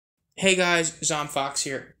Hey guys, Fox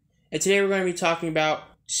here, and today we're going to be talking about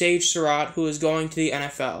Sage Surratt, who is going to the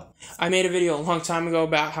NFL. I made a video a long time ago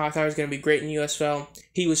about how I thought he was going to be great in the USFL.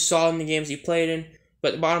 He was solid in the games he played in,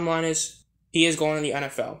 but the bottom line is, he is going to the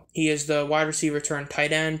NFL. He is the wide receiver turned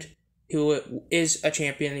tight end, who is a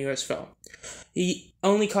champion in the USFL. He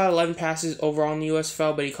only caught 11 passes overall in the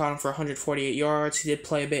USFL, but he caught them for 148 yards. He did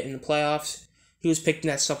play a bit in the playoffs. He was picked in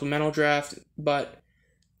that supplemental draft, but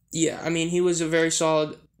yeah, I mean, he was a very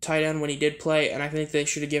solid tight end when he did play, and I think they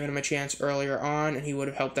should have given him a chance earlier on, and he would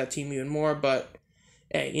have helped that team even more, but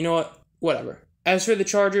hey, you know what? Whatever. As for the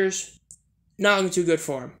Chargers, not looking too good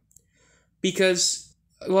for him. Because,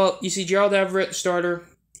 well, you see Gerald Everett, starter,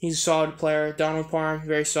 he's a solid player. Donald Parham,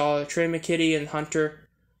 very solid. Trey McKitty and Hunter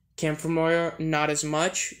Campomoyer, not as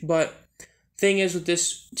much, but thing is with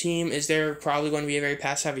this team is they're probably going to be a very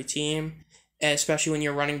pass-heavy team, especially when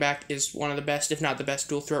your running back is one of the best, if not the best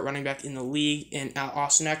dual-threat running back in the league in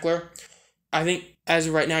Austin Eckler. I think as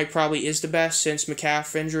of right now, he probably is the best since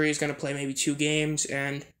McCaffrey's injury is going to play maybe 2 games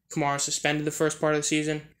and Kamara suspended the first part of the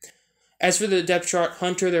season. As for the depth chart,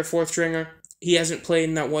 Hunter, their 4th stringer, he hasn't played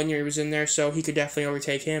in that 1 year he was in there, so he could definitely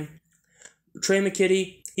overtake him. Trey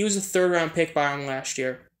McKitty, he was a 3rd-round pick by him last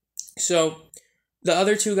year. So the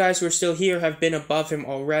other 2 guys who are still here have been above him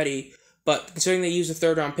already, but considering they used a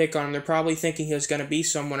 3rd-round pick on him, they're probably thinking he was going to be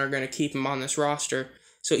someone or going to keep him on this roster.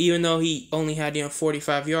 So even though he only had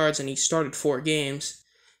 45 yards and he started 4 games,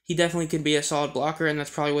 he definitely could be a solid blocker, and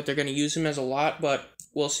that's probably what they're going to use him as a lot, but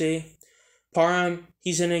we'll see. Parham,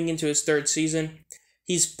 he's heading into his 3rd season.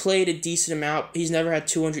 He's played a decent amount. He's never had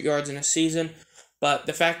 200 yards in a season, but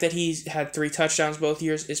the fact that he's had 3 touchdowns both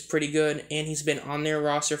years is pretty good, and he's been on their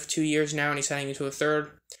roster for 2 years now, and he's heading into a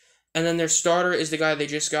 3rd. And then their starter is the guy they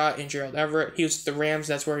just got in Gerald Everett. He was at the Rams,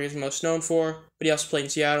 that's where he was most known for, but he also played in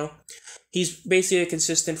Seattle. He's basically a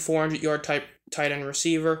consistent 400-yard type tight end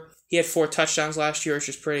receiver. He had 4 touchdowns last year, which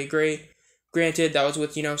is pretty great. Granted, that was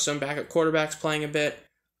with, some backup quarterbacks playing a bit,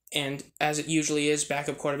 and as it usually is,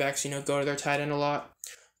 backup quarterbacks, go to their tight end a lot.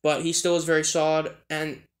 But he still is very solid,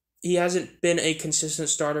 and he hasn't been a consistent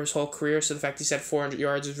starter his whole career, so the fact he's had 400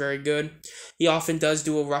 yards is very good. He often does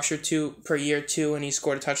do a rush or 2 per year, too, and he's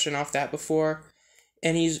scored a touchdown off that before.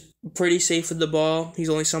 And he's pretty safe with the ball.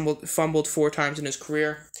 He's only fumbled 4 times in his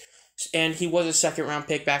career. And he was a 2nd-round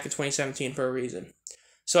pick back in 2017 for a reason.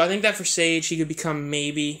 So I think that for Sage, he could become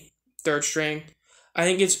maybe 3rd string. I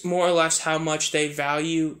think it's more or less how much they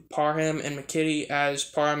value Parham and McKitty, as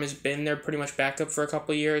Parham has been their pretty much backup for a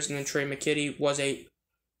couple of years, and then Trey McKitty was a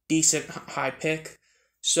decent high pick.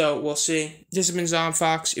 So we'll see. This has been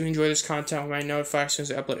Fox. If you enjoy this content, we might notify as soon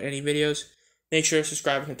as I upload any videos. Make sure to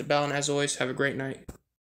subscribe and hit the bell, and as always, have a great night.